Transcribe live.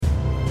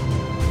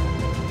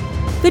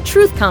The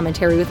Truth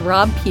Commentary with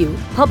Rob Pugh,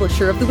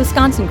 publisher of the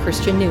Wisconsin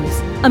Christian News,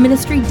 a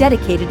ministry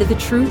dedicated to the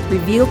truth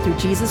revealed through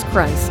Jesus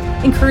Christ,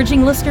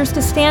 encouraging listeners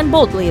to stand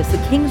boldly as the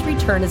King's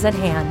return is at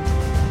hand.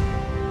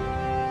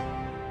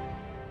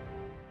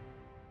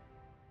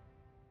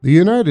 The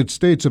United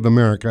States of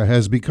America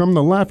has become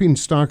the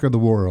laughingstock of the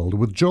world,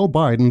 with Joe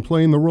Biden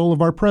playing the role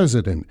of our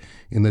president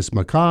in this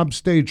macabre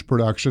stage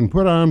production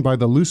put on by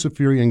the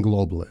Luciferian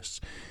globalists.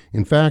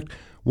 In fact,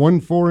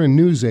 one foreign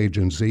news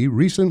agency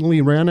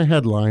recently ran a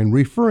headline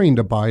referring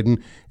to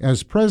Biden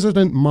as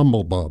President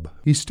Mumblebub.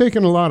 He's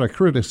taken a lot of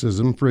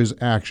criticism for his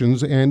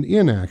actions and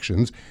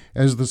inactions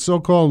as the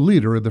so-called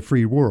leader of the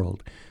free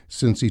world.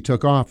 Since he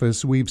took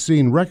office, we've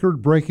seen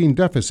record-breaking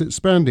deficit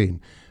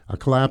spending, a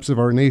collapse of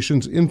our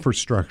nation's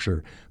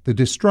infrastructure, the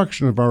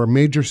destruction of our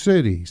major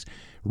cities,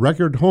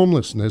 record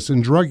homelessness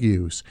and drug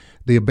use,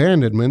 the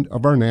abandonment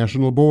of our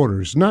national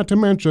borders, not to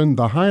mention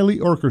the highly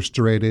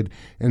orchestrated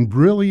and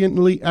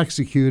brilliantly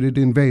executed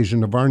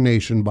invasion of our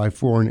nation by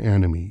foreign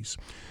enemies.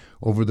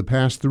 Over the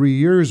past 3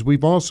 years,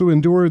 we've also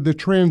endured the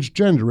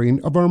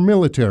transgendering of our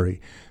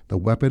military, the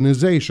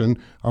weaponization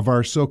of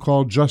our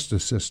so-called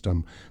justice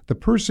system, the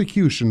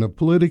persecution of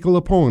political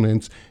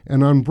opponents,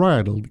 and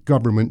unbridled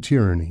government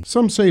tyranny.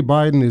 Some say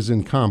Biden is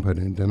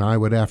incompetent, and I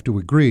would have to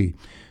agree.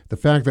 The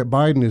fact that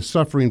Biden is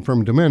suffering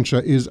from dementia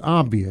is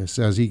obvious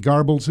as he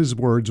garbles his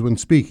words when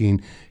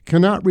speaking,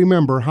 cannot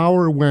remember how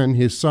or when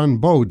his son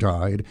Beau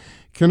died,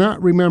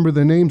 cannot remember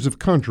the names of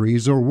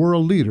countries or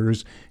world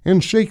leaders,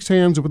 and shakes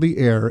hands with the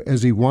air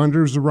as he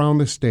wanders around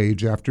the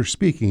stage after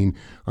speaking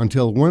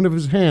until one of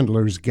his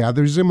handlers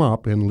gathers him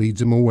up and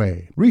leads him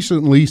away.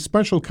 Recently,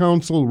 Special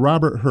Counsel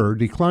Robert Hur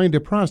declined to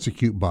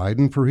prosecute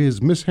Biden for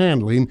his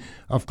mishandling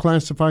of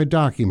classified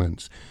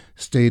documents,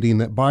 stating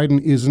that Biden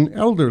is an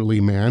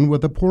elderly man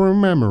with a poor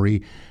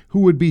memory who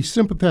would be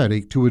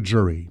sympathetic to a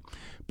jury.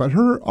 But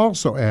Hur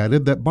also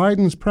added that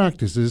Biden's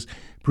practices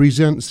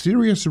present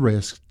serious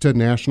risks to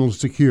national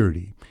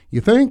security. You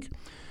think?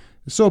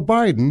 So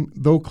Biden,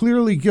 though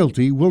clearly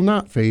guilty, will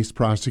not face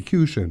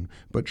prosecution,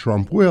 but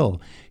Trump will,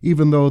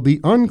 even though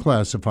the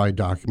unclassified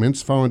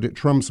documents found at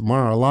Trump's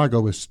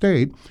Mar-a-Lago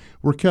estate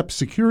were kept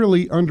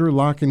securely under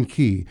lock and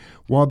key,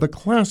 while the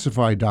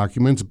classified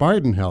documents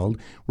Biden held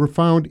were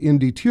found in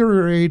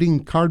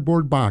deteriorating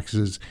cardboard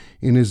boxes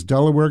in his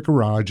Delaware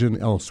garage and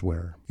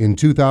elsewhere. In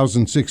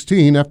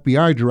 2016,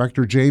 FBI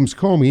Director James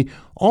Comey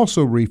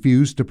also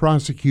refused to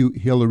prosecute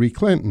Hillary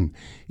Clinton,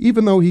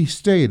 even though he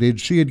stated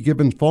she had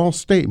given false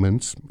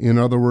statements, in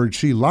other words,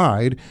 she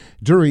lied,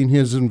 during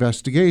his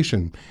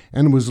investigation,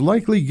 and was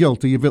likely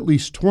guilty of at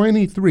least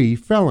 23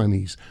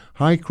 felonies,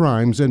 high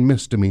crimes, and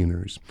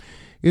misdemeanors.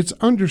 It's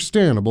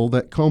understandable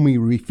that Comey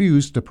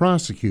refused to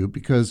prosecute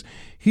because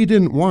he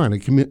didn't want to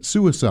commit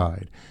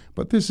suicide.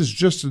 But this is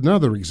just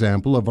another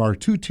example of our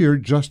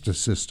two-tiered justice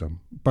system.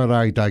 But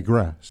I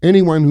digress.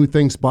 Anyone who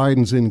thinks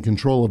Biden's in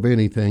control of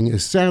anything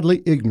is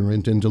sadly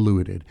ignorant and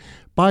deluded.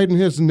 Biden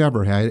has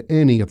never had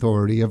any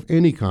authority of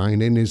any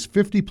kind in his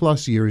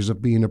 50-plus years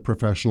of being a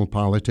professional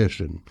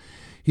politician.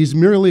 He's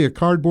merely a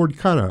cardboard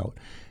cutout,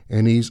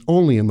 and he's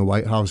only in the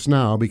White House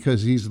now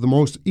because he's the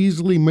most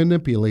easily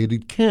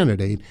manipulated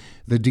candidate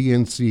the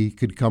DNC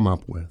could come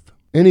up with.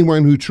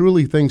 Anyone who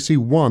truly thinks he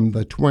won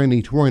the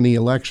 2020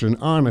 election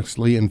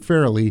honestly and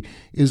fairly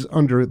is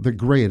under the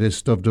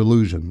greatest of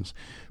delusions.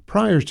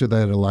 Prior to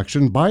that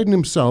election, Biden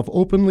himself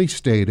openly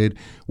stated,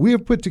 "We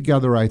have put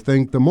together, I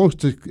think, the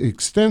most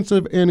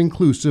extensive and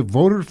inclusive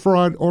voter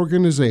fraud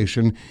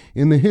organization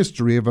in the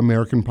history of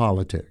American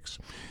politics."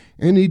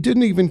 And he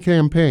didn't even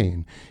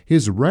campaign.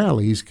 His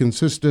rallies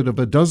consisted of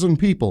a dozen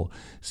people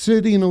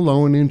sitting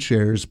alone in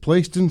chairs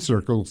placed in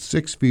circles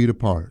 6 feet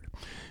apart.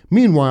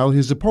 Meanwhile,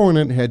 his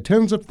opponent had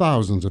tens of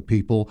thousands of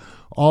people,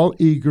 all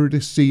eager to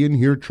see and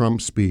hear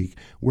Trump speak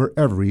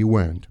wherever he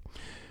went.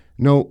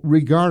 No,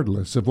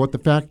 regardless of what the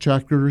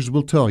fact-checkers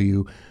will tell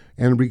you,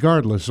 and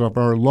regardless of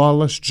our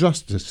lawless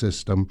justice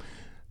system,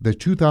 the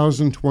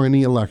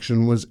 2020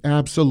 election was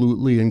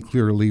absolutely and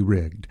clearly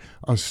rigged,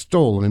 a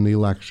stolen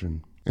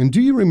election. And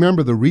do you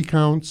remember the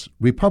recounts?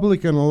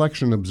 Republican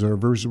election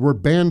observers were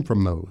banned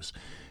from those.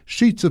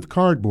 Sheets of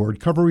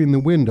cardboard covering the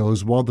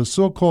windows while the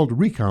so-called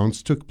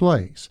recounts took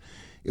place.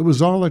 It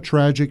was all a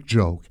tragic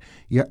joke,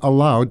 yet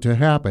allowed to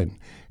happen.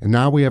 And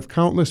now we have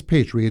countless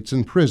patriots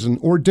in prison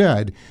or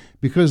dead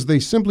because they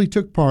simply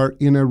took part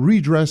in a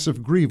redress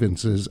of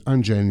grievances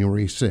on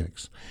January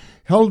 6th.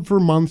 Held for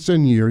months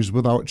and years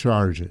without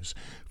charges,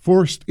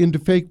 forced into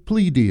fake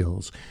plea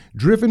deals,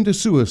 driven to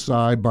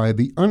suicide by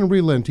the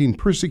unrelenting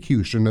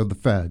persecution of the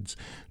feds,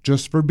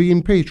 just for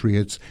being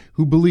patriots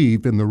who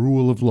believe in the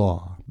rule of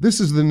law. This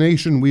is the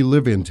nation we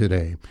live in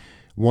today.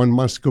 One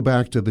must go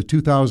back to the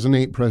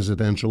 2008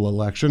 presidential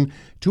election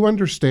to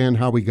understand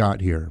how we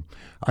got here.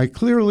 I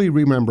clearly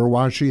remember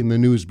watching the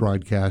news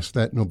broadcast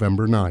that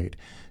November night,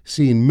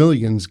 seeing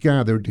millions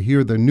gathered to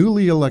hear the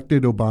newly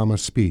elected Obama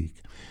speak.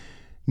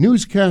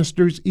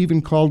 Newscasters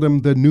even called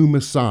him the new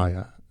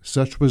Messiah.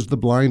 Such was the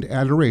blind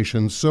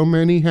adoration so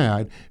many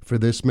had for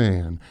this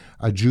man,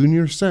 a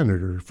junior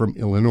senator from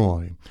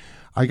Illinois.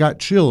 I got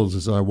chills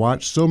as I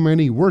watched so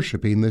many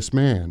worshiping this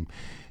man,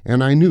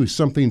 and I knew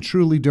something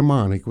truly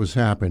demonic was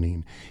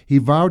happening. He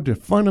vowed to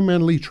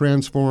fundamentally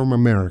transform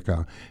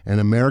America, and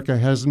America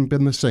hasn't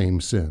been the same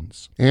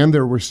since. And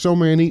there were so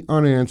many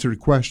unanswered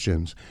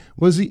questions.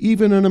 Was he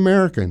even an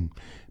American?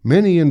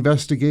 Many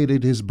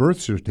investigated his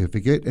birth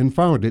certificate and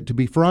found it to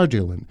be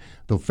fraudulent,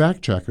 though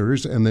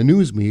fact-checkers and the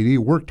news media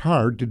worked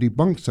hard to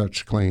debunk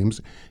such claims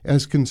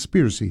as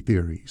conspiracy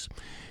theories.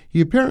 He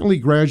apparently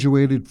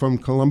graduated from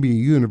Columbia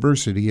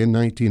University in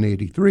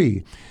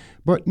 1983,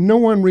 but no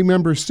one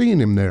remembers seeing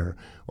him there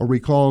or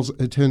recalls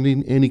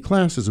attending any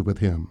classes with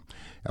him.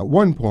 At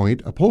one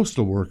point, a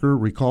postal worker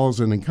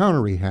recalls an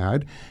encounter he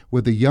had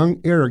with a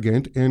young,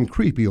 arrogant, and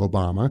creepy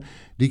Obama,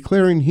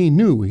 declaring he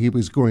knew he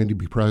was going to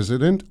be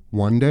president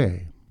one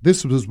day.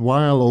 This was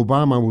while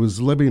Obama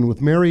was living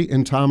with Mary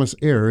and Thomas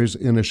Ayers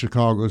in a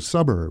Chicago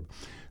suburb.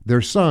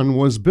 Their son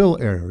was Bill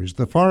Ayers,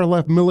 the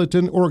far-left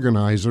militant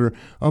organizer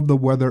of the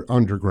Weather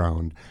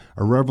Underground,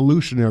 a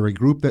revolutionary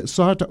group that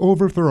sought to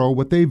overthrow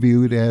what they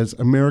viewed as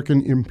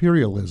American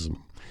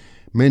imperialism.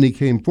 Many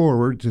came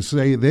forward to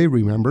say they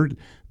remembered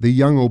the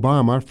young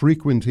Obama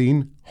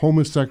frequenting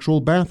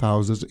homosexual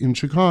bathhouses in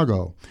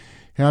Chicago,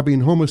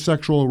 having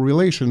homosexual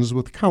relations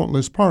with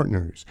countless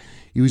partners,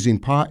 using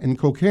pot and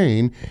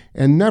cocaine,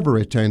 and never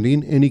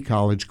attending any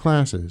college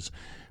classes.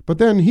 But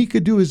then he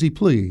could do as he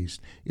pleased.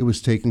 It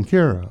was taken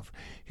care of.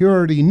 He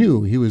already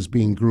knew he was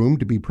being groomed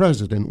to be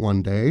president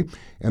one day,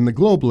 and the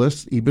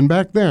globalists, even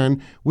back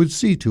then, would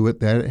see to it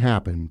that it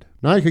happened.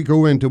 Now, I could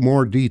go into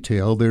more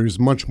detail. There's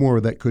much more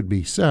that could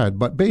be said,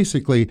 but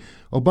basically,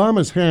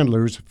 Obama's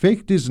handlers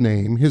faked his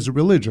name, his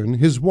religion,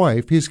 his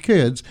wife, his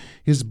kids,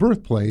 his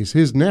birthplace,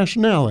 his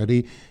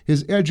nationality,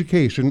 his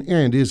education,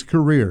 and his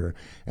career.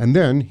 And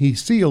then he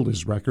sealed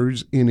his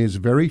records in his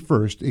very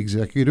first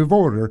executive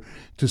order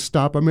to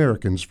stop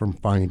Americans from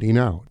finding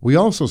out. We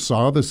also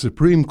saw the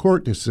Supreme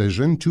Court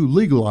decision to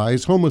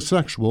legalize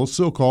homosexual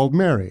so-called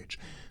marriage,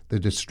 the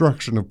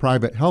destruction of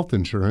private health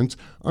insurance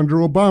under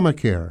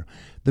Obamacare,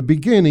 the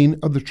beginning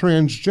of the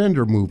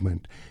transgender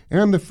movement,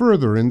 and the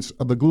furtherance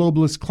of the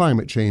globalist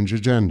climate change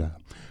agenda.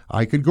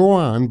 I could go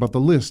on, but the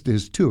list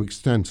is too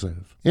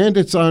extensive. And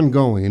it's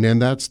ongoing,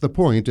 and that's the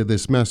point of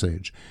this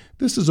message.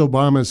 This is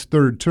Obama's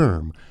third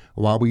term.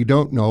 While we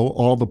don't know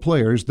all the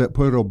players that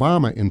put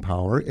Obama in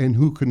power and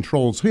who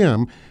controls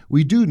him,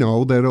 we do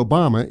know that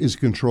Obama is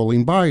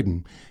controlling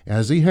Biden,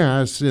 as he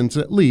has since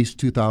at least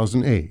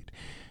 2008.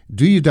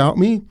 Do you doubt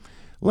me?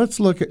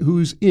 Let's look at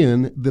who's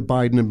in the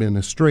Biden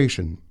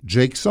administration.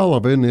 Jake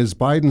Sullivan is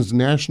Biden's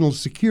national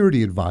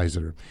security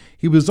advisor.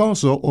 He was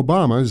also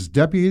Obama's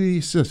deputy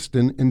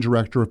assistant and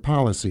director of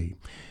policy.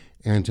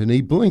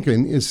 Antony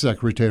Blinken is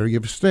Secretary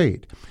of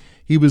State.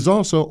 He was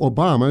also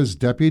Obama's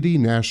deputy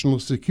national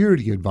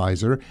security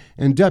advisor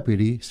and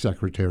deputy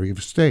Secretary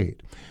of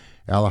State.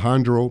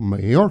 Alejandro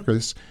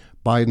Mayorkas,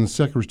 Biden's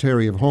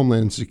Secretary of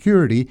Homeland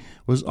Security,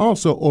 was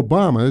also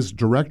Obama's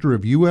Director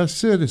of U.S.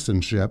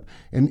 Citizenship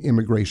and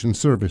Immigration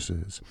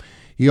Services.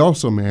 He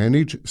also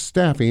managed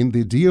staffing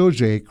the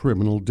DOJ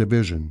Criminal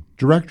Division.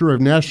 Director of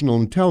National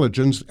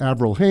Intelligence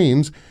Avril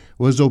Haines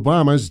was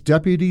Obama's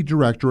Deputy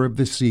Director of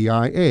the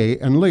CIA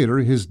and later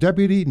his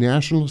Deputy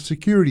National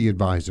Security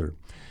Advisor.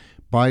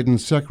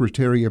 Biden's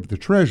Secretary of the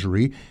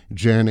Treasury,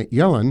 Janet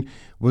Yellen,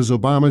 was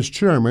Obama's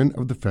Chairman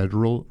of the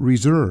Federal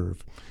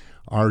Reserve.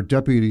 Our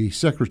Deputy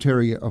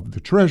Secretary of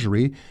the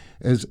Treasury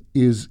is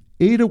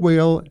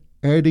Adewale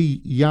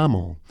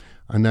Adeyemo,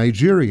 a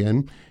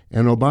Nigerian,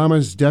 and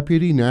Obama's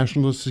Deputy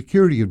National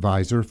Security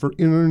Advisor for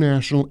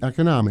International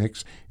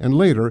Economics and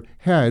later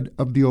head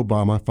of the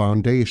Obama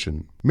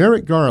Foundation.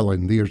 Merrick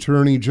Garland, the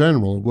Attorney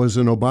General, was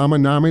an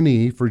Obama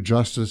nominee for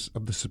Justice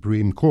of the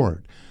Supreme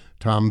Court.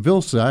 Tom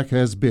Vilsack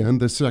has been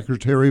the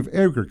Secretary of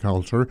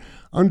Agriculture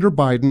under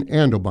Biden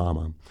and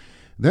Obama.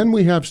 Then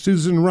we have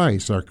Susan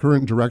Rice, our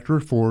current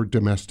Director for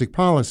Domestic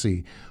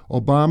Policy,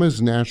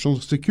 Obama's National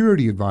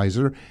Security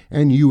Advisor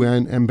and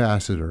UN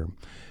Ambassador.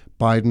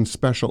 Biden's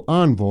Special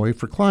Envoy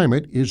for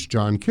Climate is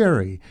John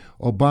Kerry,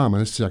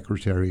 Obama's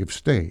Secretary of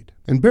State.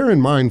 And bear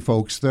in mind,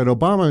 folks, that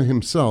Obama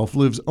himself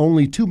lives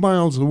only 2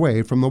 miles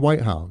away from the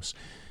White House.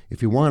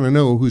 If you want to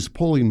know who's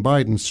pulling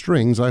Biden's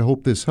strings, I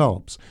hope this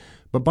helps.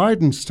 But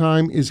Biden's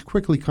time is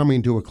quickly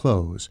coming to a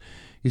close.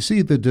 You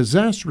see, the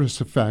disastrous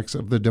effects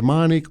of the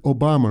demonic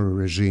Obama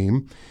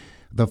regime,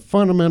 the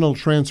fundamental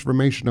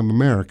transformation of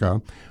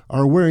America,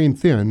 are wearing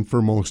thin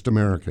for most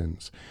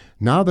Americans.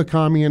 Now the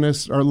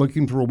communists are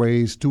looking for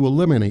ways to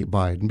eliminate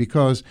Biden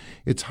because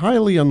it's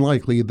highly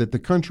unlikely that the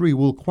country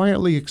will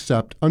quietly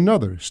accept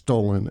another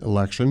stolen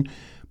election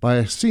by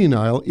a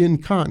senile,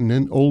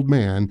 incontinent old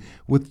man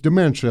with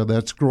dementia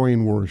that's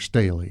growing worse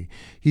daily.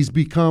 He's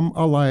become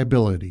a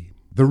liability.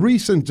 The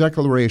recent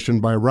declaration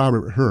by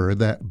Robert Hur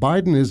that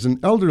Biden is an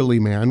elderly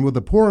man with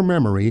a poor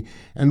memory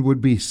and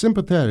would be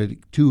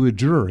sympathetic to a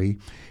jury,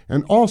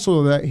 and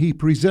also that he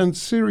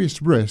presents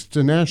serious risks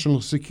to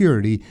national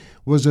security,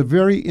 was a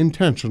very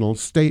intentional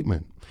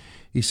statement.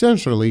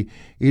 Essentially,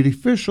 it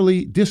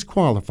officially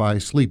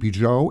disqualifies Sleepy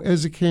Joe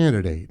as a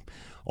candidate.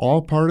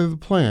 all part of the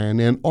plan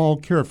and all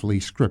carefully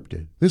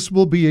scripted. This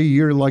will be a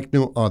year like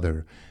no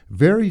other.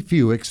 Very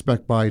few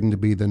expect Biden to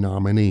be the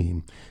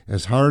nominee.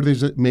 As hard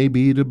as it may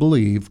be to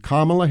believe,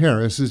 Kamala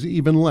Harris is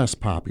even less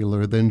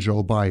popular than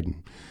Joe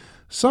Biden.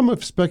 Some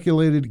have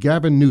speculated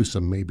Gavin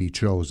Newsom may be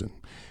chosen.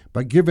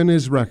 But given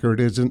his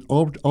record as an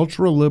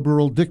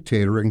ultra-liberal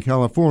dictator in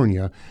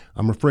California,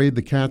 I'm afraid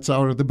the cat's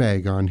out of the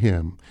bag on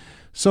him.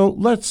 So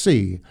let's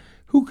see.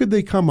 Who could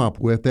they come up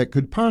with that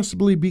could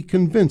possibly be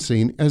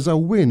convincing as a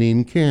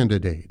winning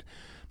candidate?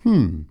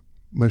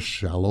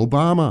 Michelle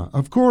Obama,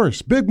 of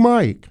course, Big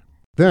Mike.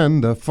 Then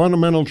the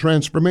fundamental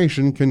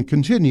transformation can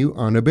continue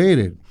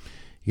unabated.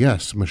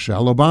 Yes,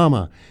 Michelle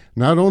Obama,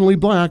 not only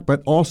black,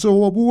 but also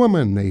a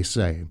woman, they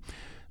say.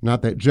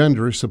 Not that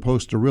gender is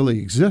supposed to really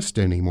exist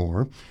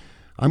anymore.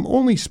 I'm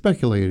only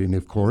speculating,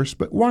 of course,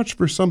 but watch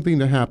for something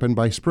to happen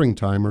by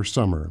springtime or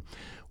summer.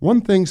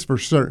 One thing's for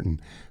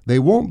certain, they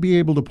won't be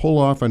able to pull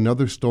off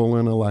another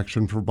stolen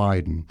election for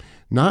Biden,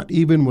 not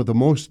even with the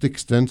most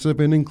extensive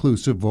and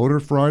inclusive voter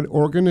fraud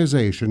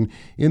organization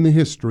in the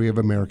history of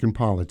American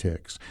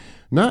politics.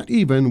 Not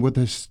even with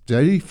a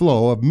steady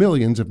flow of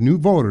millions of new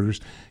voters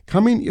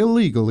coming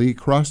illegally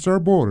across our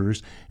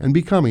borders and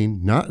becoming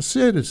not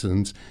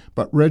citizens,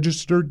 but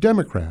registered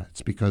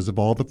Democrats because of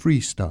all the free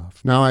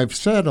stuff. Now, I've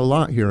said a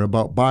lot here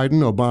about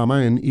Biden,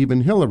 Obama, and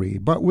even Hillary,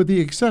 but with the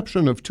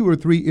exception of 2 or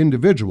 3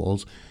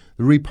 individuals,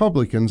 the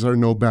Republicans are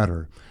no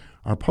better.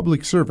 Our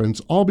public servants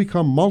all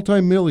become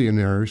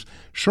multimillionaires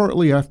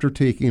shortly after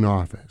taking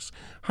office.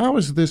 How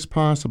is this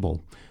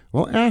possible?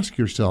 Well, ask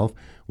yourself,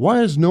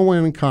 why is no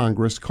one in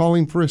Congress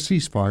calling for a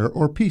ceasefire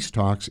or peace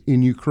talks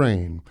in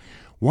Ukraine?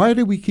 Why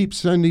do we keep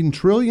sending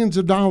trillions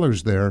of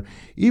dollars there,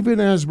 even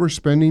as we're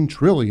spending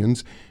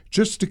trillions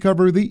just to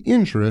cover the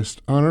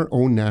interest on our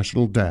own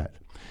national debt?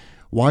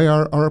 Why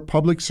are our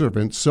public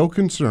servants so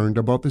concerned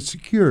about the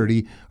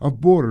security of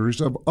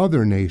borders of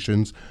other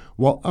nations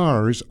while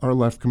ours are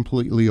left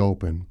completely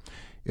open?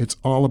 It's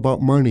all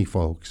about money,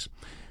 folks.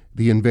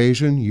 The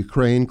invasion,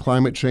 Ukraine,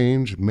 climate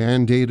change,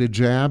 mandated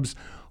jabs,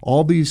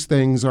 all these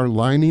things are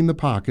lining the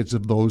pockets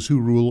of those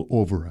who rule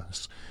over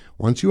us.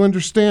 Once you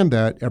understand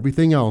that,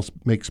 everything else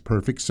makes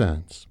perfect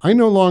sense. I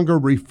no longer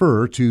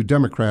refer to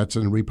Democrats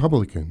and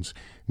Republicans.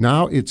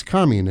 Now it's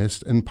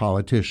communists and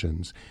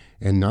politicians,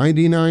 and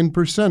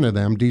 99% of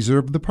them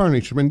deserve the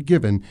punishment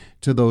given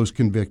to those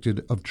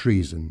convicted of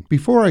treason.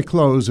 Before I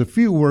close, a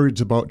few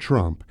words about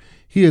Trump.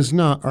 He is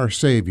not our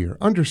savior.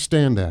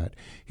 Understand that.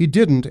 He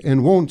didn't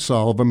and won't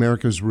solve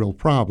America's real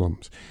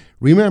problems.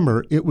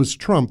 Remember, it was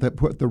Trump that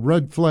put the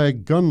red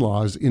flag gun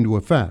laws into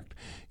effect.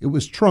 It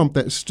was Trump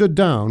that stood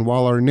down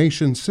while our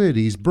nation's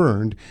cities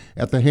burned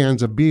at the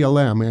hands of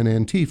BLM and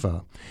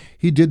Antifa.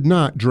 He did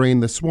not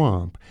drain the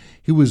swamp.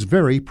 He was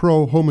very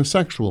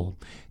pro-homosexual,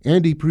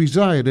 and he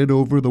presided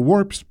over the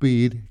warp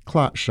speed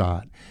clot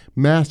shot,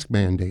 mask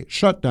mandate,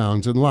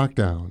 shutdowns, and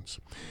lockdowns.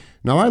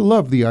 Now, I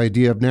love the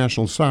idea of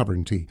national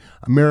sovereignty,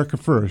 America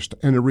first,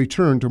 and a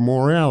return to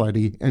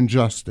morality and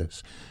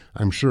justice.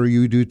 I'm sure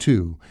you do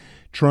too.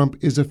 Trump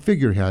is a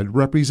figurehead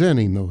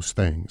representing those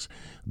things,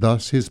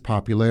 thus his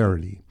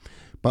popularity.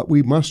 But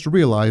we must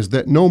realize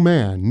that no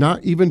man,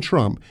 not even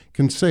Trump,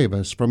 can save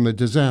us from the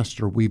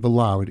disaster we've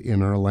allowed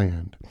in our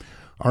land.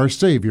 Our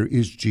Savior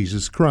is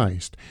Jesus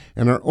Christ,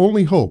 and our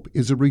only hope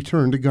is a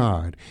return to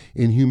God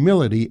in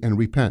humility and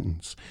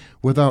repentance.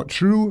 Without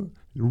true,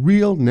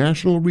 real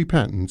national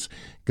repentance,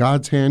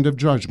 God's hand of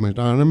judgment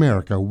on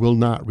America will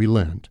not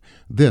relent.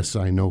 This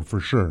I know for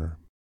sure.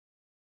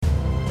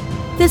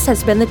 This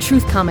has been the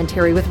Truth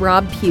Commentary with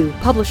Rob Pugh,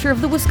 publisher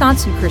of the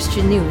Wisconsin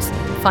Christian News.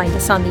 Find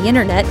us on the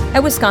internet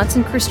at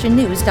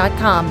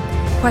wisconsinchristiannews.com.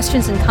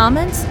 Questions and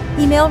comments?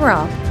 Email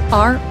Rob,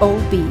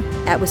 R-O-B,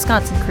 at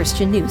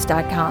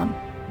wisconsinchristiannews.com.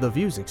 The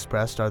views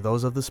expressed are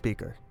those of the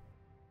speaker.